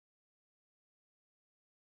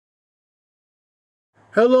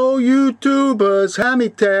Hello YouTubers, Hammy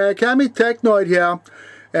Technoid here,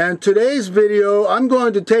 and today's video I'm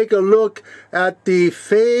going to take a look at the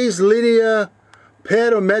phase linear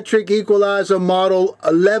parametric equalizer model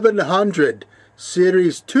 1100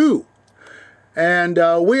 series 2. And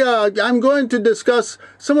I'm going to discuss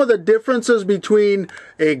some of the differences between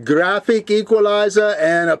a graphic equalizer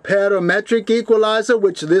and a parametric equalizer,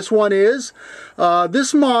 which this one is.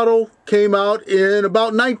 This model came out in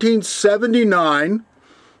about 1979.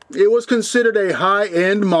 It was considered a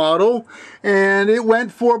high-end model, and it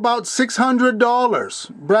went for about $600,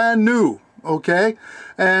 brand new, okay?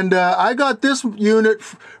 And I got this unit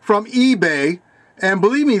from eBay, and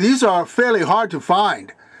believe me, these are fairly hard to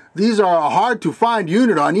find. These are a hard-to-find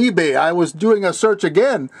unit on eBay. I was doing a search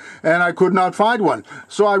again, and I could not find one.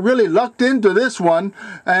 So I really lucked into this one,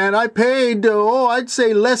 and I paid, I'd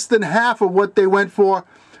say less than half of what they went for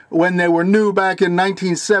when they were new back in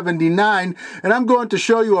 1979. And I'm going to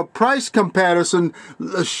show you a price comparison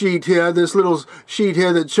sheet here, this little sheet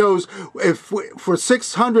here that shows if for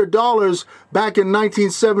 $600 back in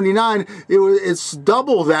 1979, it's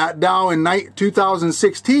double that now in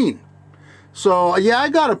 2016. So yeah, I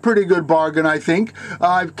got a pretty good bargain, I think.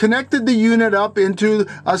 I've connected the unit up into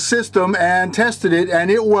a system and tested it,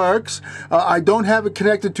 and it works. I don't have it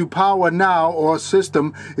connected to power now or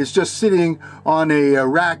system. It's just sitting on a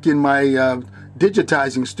rack in my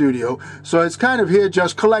digitizing studio. So it's kind of here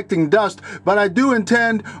just collecting dust, but I do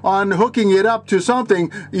intend on hooking it up to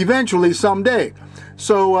something eventually someday.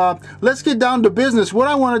 So let's get down to business. What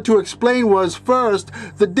I wanted to explain was first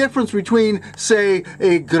the difference between, say,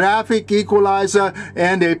 a graphic equalizer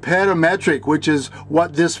and a parametric, which is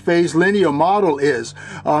what this phase linear model is.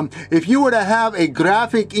 If you were to have a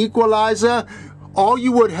graphic equalizer, all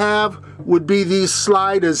you would have would be these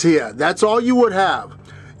sliders here. That's all you would have.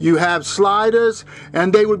 You have sliders,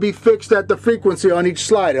 and they would be fixed at the frequency on each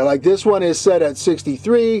slider. Like this one is set at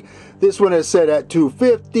 63, this one is set at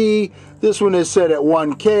 250, this one is set at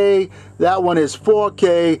 1K, that one is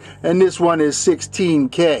 4K, and this one is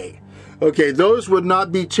 16K. Okay, those would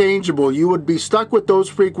not be changeable. You would be stuck with those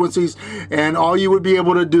frequencies, and all you would be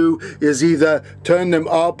able to do is either turn them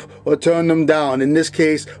up or turn them down. In this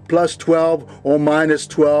case, plus 12 or minus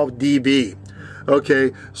 12 dB.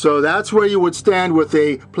 Okay, so that's where you would stand with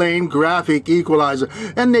a plain graphic equalizer,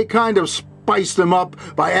 and they kind of spice them up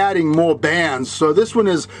by adding more bands. So this one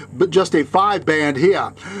is just a 5-band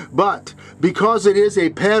here, but because it is a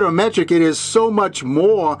parametric, it is so much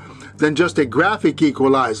more than just a graphic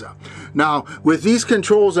equalizer. Now with these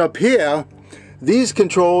controls up here, these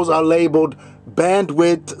controls are labeled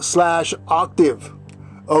bandwidth/octave,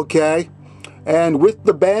 okay? And with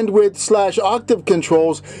the bandwidth/octave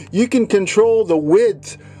controls, you can control the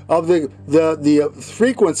width of the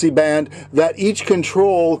frequency band that each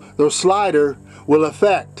control, the slider, will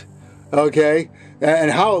affect, okay?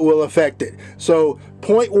 And how it will affect it. So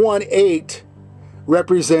 0.18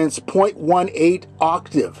 represents 0.18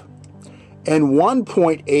 octave, and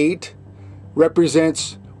 1.8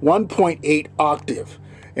 represents 1.8 octave.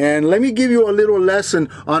 And let me give you a little lesson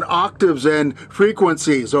on octaves and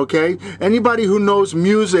frequencies, okay? Anybody who knows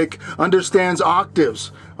music understands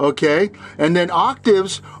octaves, okay? And then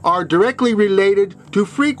octaves are directly related to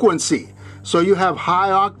frequency. So you have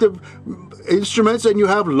high octave instruments and you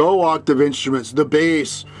have low octave instruments, the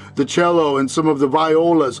bass, the cello, and some of the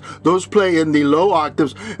violas. Those play in the low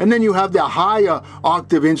octaves. And then you have the higher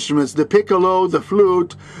octave instruments, the piccolo, the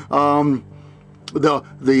flute,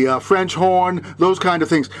 the French horn, those kind of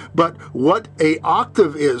things. But what an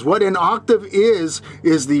octave is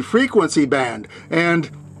the frequency band. And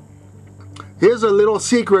here's a little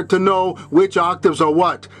secret to know which octaves are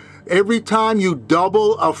what. Every time you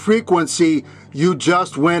double a frequency, you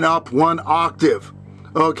just went up 1 octave.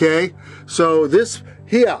 Okay? So this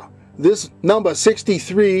here, this number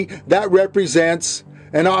 63, that represents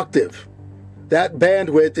an octave. That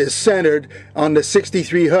bandwidth is centered on the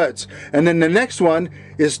 63 hertz. And then the next one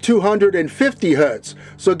is 250 hertz.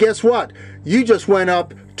 So guess what? You just went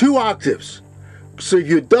up 2 octaves. So if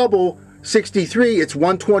you double 63, it's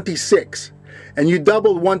 126. And you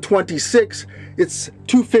double 126, it's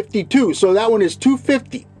 252. So that one is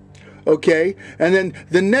 250. Okay? And then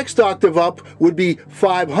the next octave up would be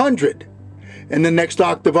 500. And the next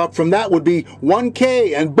octave up from that would be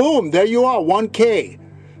 1K. And boom, there you are, 1K.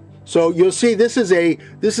 So you'll see this is a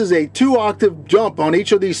 2-octave jump on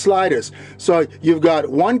each of these sliders. So you've got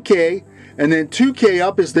 1K, and then 2K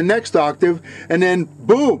up is the next octave, and then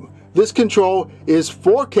boom, this control is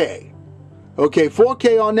 4K. Okay,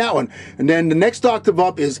 4K on that one. And then the next octave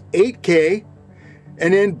up is 8K,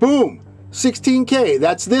 and then boom, 16K.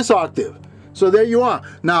 That's this octave. So there you are.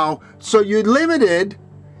 Now, so you're limited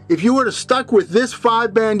if you were to stuck with this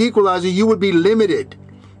 5-band equalizer, you would be limited.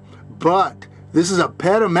 But this is a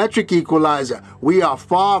parametric equalizer. We are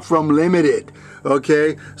far from limited,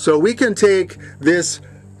 okay? So we can take these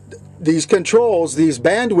controls, these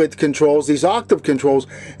bandwidth controls, these octave controls,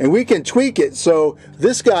 and we can tweak it. So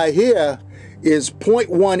this guy here is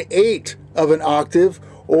 0.18 of an octave,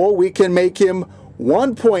 or we can make him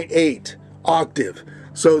 1.8 octave.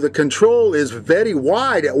 So the control is very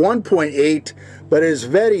wide at 1.8, but is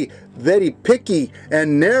very, very picky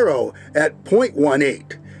and narrow at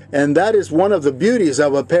 0.18. And that is one of the beauties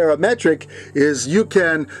of a parametric, is you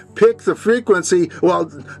can pick the frequency,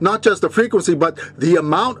 well, not just the frequency, but the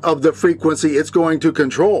amount of the frequency it's going to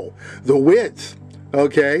control, the width,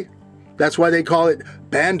 okay? That's why they call it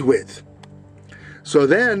bandwidth. So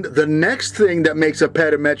then the next thing that makes a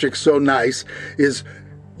parametric so nice is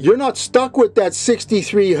you're not stuck with that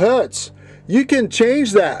 63 hertz. You can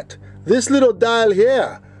change that. This little dial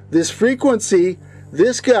here, this frequency,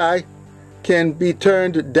 this guy, can be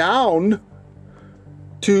turned down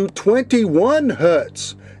to 21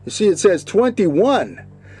 hertz. You see, it says 21.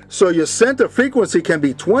 So your center frequency can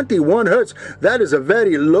be 21 hertz. That is a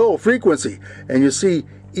very low frequency. And you see,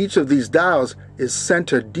 each of these dials is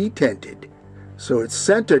center detented. So it's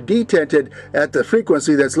center detented at the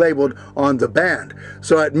frequency that's labeled on the band.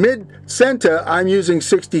 So at mid-center, I'm using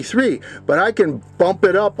 63, but I can bump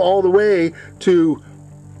it up all the way to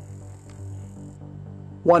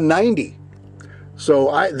 190.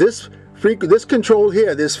 So this control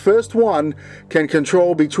here, this first one, can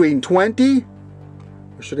control between 20,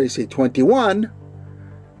 or should I say 21,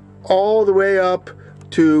 all the way up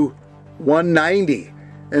to 190.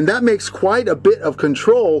 And that makes quite a bit of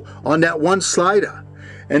control on that one slider.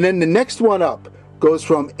 And then the next one up goes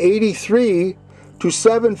from 83 to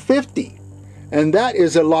 750. And that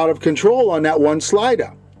is a lot of control on that one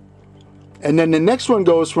slider. And then the next one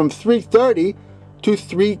goes from 330 to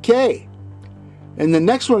 3K. And the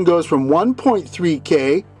next one goes from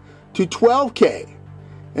 1.3K to 12K.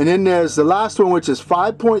 And then there's the last one, which is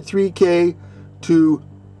 5.3K to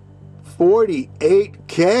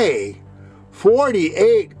 48K.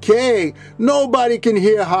 48K. Nobody can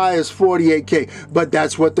hear high as 48K, but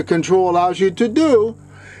that's what the control allows you to do.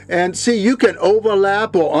 And see, you can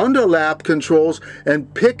overlap or underlap controls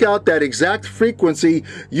and pick out that exact frequency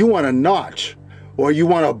you want to notch or you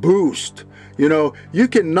want to boost. You know, you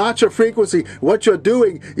can notch a frequency. What you're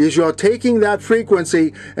doing is you're taking that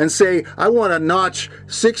frequency and say, I want to notch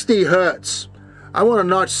 60 hertz. I want to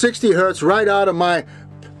notch 60 hertz right out of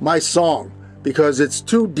my song because it's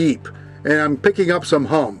too deep and I'm picking up some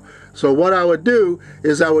hum. So what I would do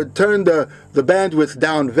is I would turn the bandwidth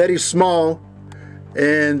down very small,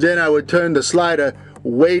 and then I would turn the slider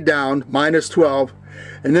way down, -12,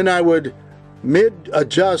 and then I would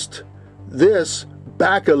mid-adjust this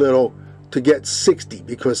back a little to get 60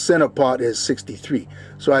 because center part is 63.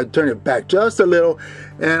 So I'd turn it back just a little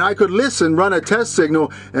and I could listen, run a test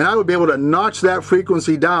signal, and I would be able to notch that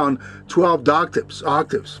frequency down 12 octaves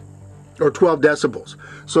or 12 decibels.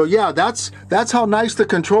 So yeah, that's how nice the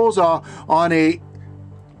controls are on a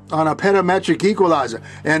parametric equalizer.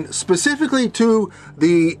 And specifically to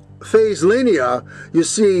the phase linear, you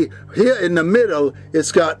see here in the middle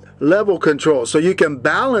it's got level control, so you can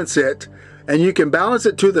balance it. And you can balance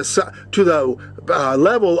it to the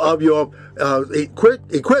level of your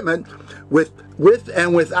equipment with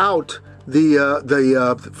and without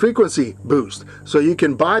the frequency boost. So you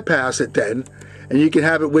can bypass it then, and you can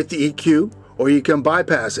have it with the EQ, or you can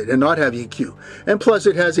bypass it and not have EQ. And plus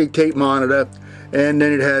it has a tape monitor, and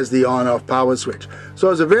then it has the on-off power switch. So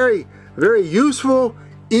it's a very, very useful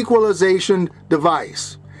equalization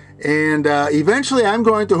device. And eventually I'm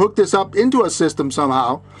going to hook this up into a system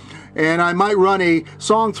somehow, and I might run a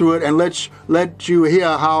song through it and let you hear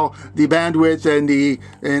how the bandwidth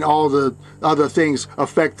and all the other things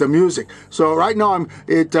affect the music. So right now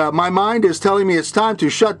my mind is telling me it's time to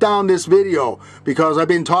shut down this video because I've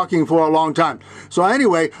been talking for a long time. So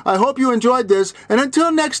anyway, I hope you enjoyed this, and until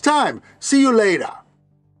next time, see you later.